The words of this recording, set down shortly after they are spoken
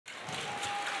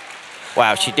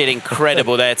Wow, she did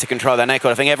incredible there to control that neck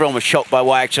cord. I think everyone was shocked by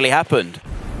what actually happened.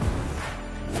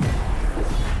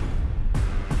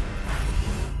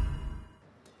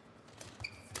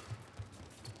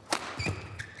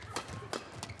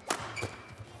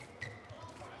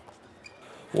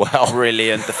 Wow.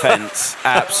 Brilliant defense.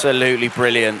 Absolutely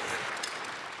brilliant.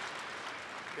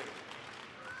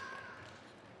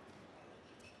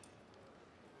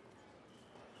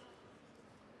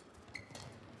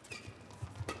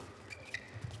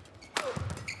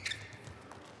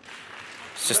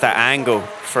 It's just that angle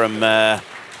from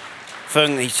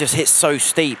Feng. He just hits so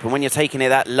steep, and when you're taking it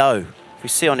that low, we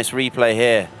see on this replay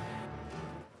here.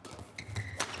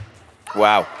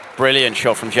 Wow, brilliant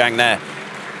shot from Jiang there.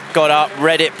 Got up,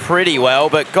 read it pretty well,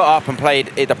 but got up and played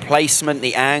the placement,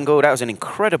 the angle. That was an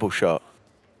incredible shot.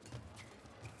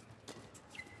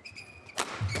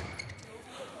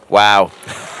 Wow,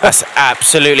 that's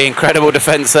absolutely incredible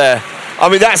defense there. I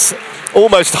mean, that's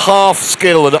almost half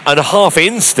skill and half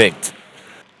instinct.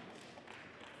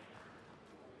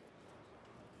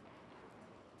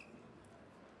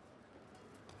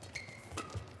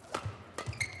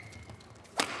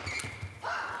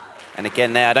 And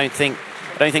again there, I don't think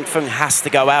Feng has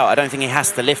to go out. I don't think he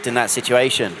has to lift in that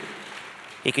situation.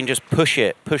 He can just push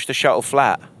it, push the shuttle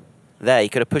flat. There, he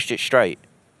could have pushed it straight.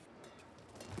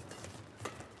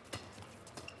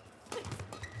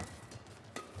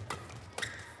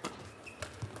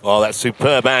 Oh, that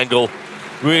superb angle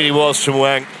really was from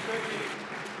Huang.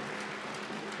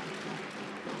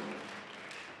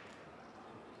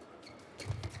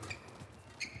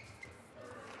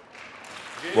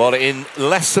 Well, in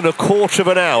less than a quarter of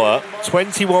an hour,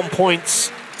 21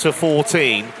 points to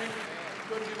 14.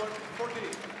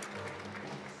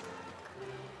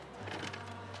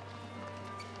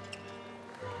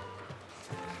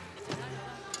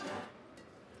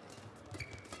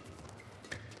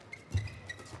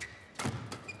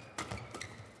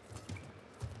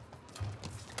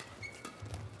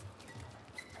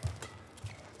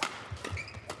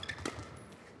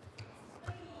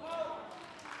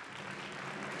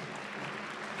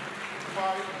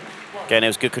 Again, it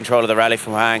was good control of the rally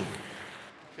from Huang.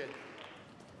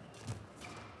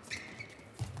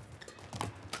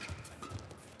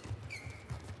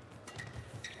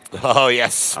 Oh,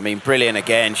 yes. I mean, brilliant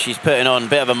again. She's putting on a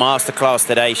bit of a masterclass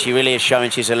today. She really is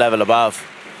showing she's a level above.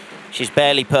 She's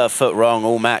barely put her foot wrong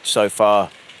all match so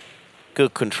far.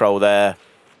 Good control there.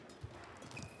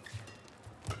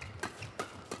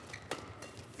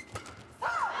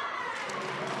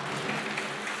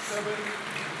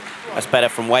 That's better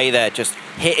from Wei there, just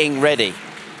hitting ready.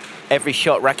 Every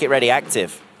shot, racket ready,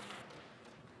 active.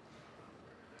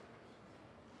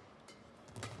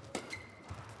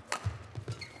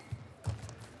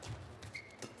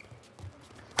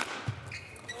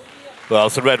 Well,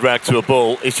 it's a red rag to a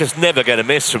ball. It's just never going to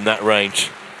miss from that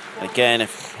range. Again,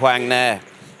 if Huang there.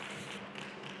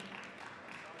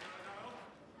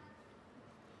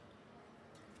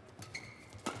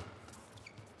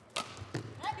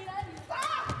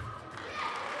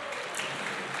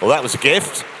 Well, that was a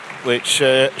gift, which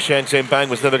Shen Zhenbang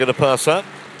was never going to pass up.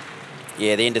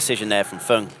 Yeah, the indecision there from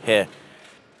Feng here.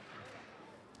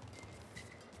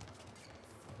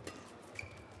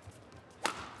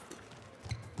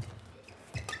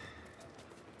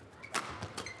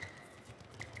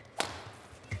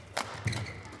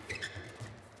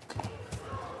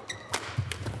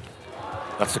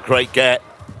 That's a great get.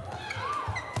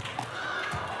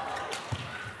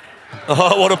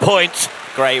 Oh, what a point.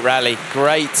 Great rally,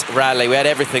 great rally. We had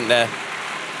everything there.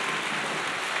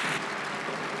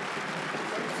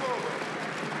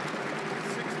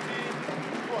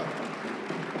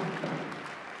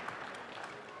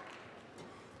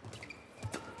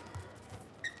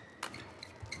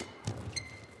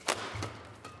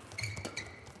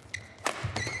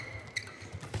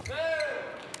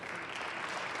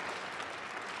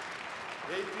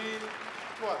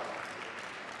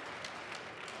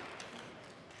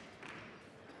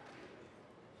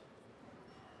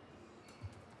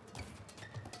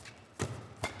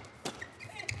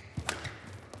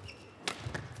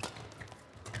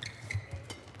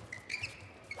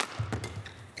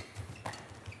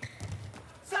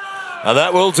 And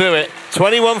that will do it.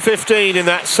 21-15 in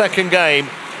that second game.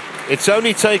 It's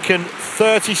only taken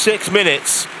 36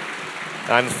 minutes.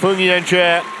 And Feng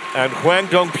Yanjie and Huang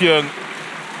Dongpyung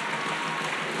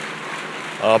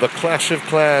are the Clash of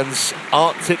Clans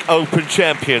Arctic Open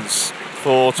champions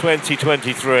for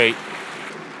 2023.